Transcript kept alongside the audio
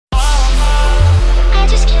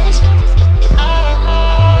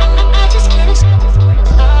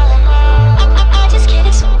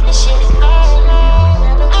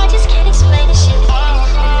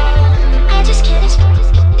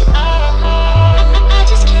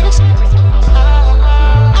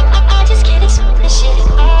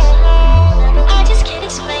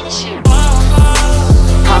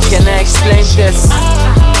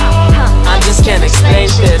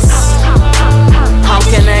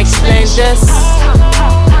this?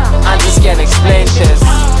 I just can't explain this.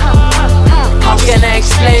 How can I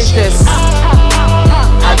explain this?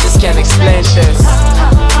 I just can't explain this.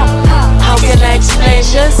 How can I explain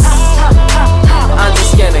this? I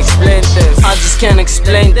just can't explain this. I just can't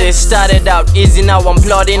explain this. Started out easy, now I'm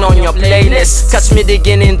plotting on your playlist. Catch me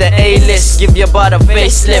digging in the A-list. Give your butt a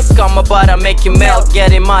facelift. Come about and make you melt.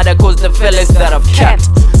 Getting madder cause the feelings that I've kept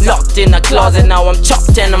locked in a closet. Now I'm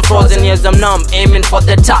chopped and I'm frozen. Yes, I'm numb, aiming for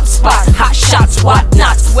the top spot. Hot shots,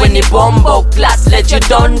 whatnot. When the bombo class, let you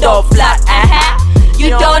dundo flat. You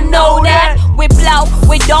don't know that we blow,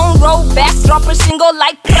 we don't roll back. Drop a single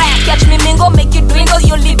like crack. Catch me mingle, make you dwindle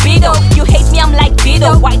your libido. You hate me, I'm like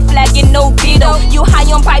Beetle. White flag in no Beetle. You high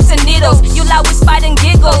on pipes and needles. You loud with spite and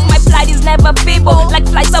giggles. My flight is never feeble. Like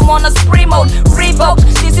flights, I'm on a spree mode. Revoke,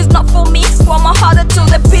 this is not for me. From my heart to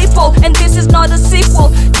the people. And this is not a sequel.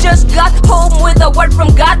 Just got home with a word from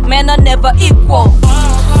God. Men are never equal.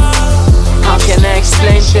 How can I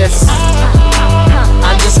explain this?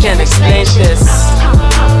 I just can't explain this.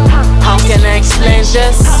 How can I explain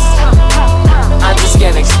this? I just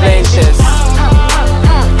can't explain this.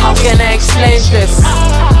 How can I explain this?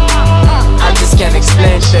 I just can't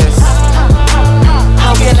explain this.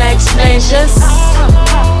 How can I explain this?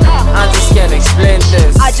 I just can't explain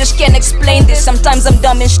this. I just can't explain this. Sometimes I'm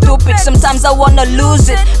dumb and stupid. Sometimes I wanna lose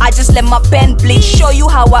it. I just let my pen bleed. Show you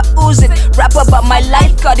how I ooze it. Rap about my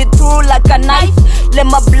life, cut it through like a knife. Let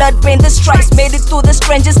my blood rain the stripes. Made it through the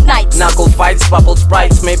strangest nights. Knuckle fights, bubble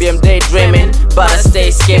sprites. Maybe I'm daydreaming, but I stay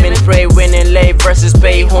scheming. Pray winning, lay versus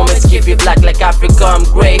pay homage. Keep it black like Africa, I'm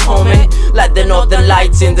grey homie. Like the northern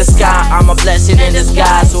lights in the sky. I'm a blessing in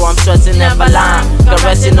disguise, so I'm stressing never lying.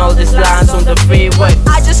 Caressing all these lines on the freeway.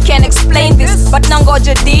 I just can't explain this, but now got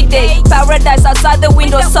your D-Day. Paradise outside the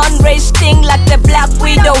window, sun rays sting like the Black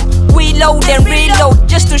Widow. We load and reload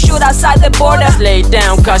just to shoot outside the border. Lay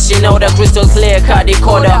down, cause you know the crystal clear car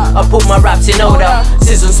decoder. I put my raps in order.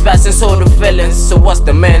 Seasons passing, so the feelings. So what's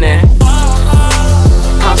the meaning?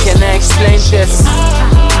 How can I explain this?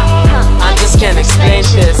 I just can't explain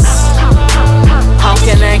this. How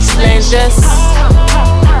can I explain this?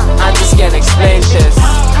 I just can't explain this.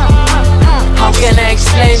 How can I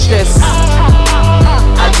explain this?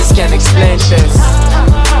 I just can't explain this.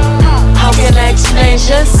 How can I explain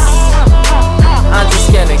this? I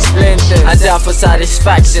just can't explain this. I die for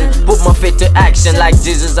satisfaction, put my feet to action. Like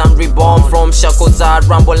Jesus, I'm reborn from shackles. I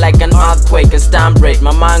rumble like an earthquake, a stamp break.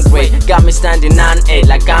 My mind great, got me standing 9-8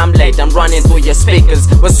 like I'm late. I'm running through your speakers,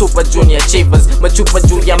 we're super junior achievers. My super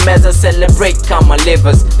junior meza celebrate, count my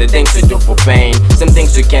livers. The things we do for pain, some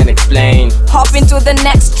things we can't explain. Hop into the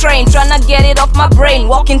next train, tryna get it off my brain.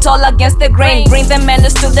 Walking tall against the grain, bring the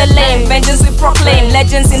menace to the lane. Vengeance we proclaim,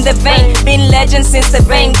 legends in the vein. Been legends since the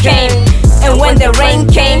rain came. And when the rain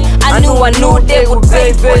came, I knew they would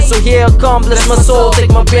pay for it. So here I come, bless my soul. Take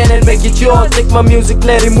my pen and make it yours. Take my music,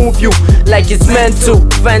 let it move you like it's meant to.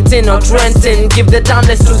 Venting or Trenton, give the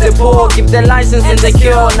timeless to the poor. Give the license and the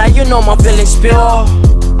cure. Now you know my feelings pure.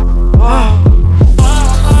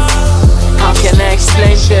 How can I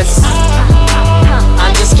explain this? I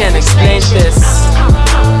just can't explain this.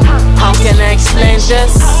 How can I explain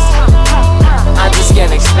this? I just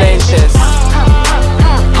can't explain this.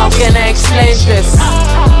 How can I explain this?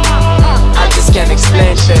 I just can't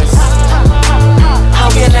explain this. How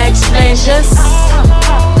can I explain this?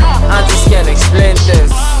 I just can't explain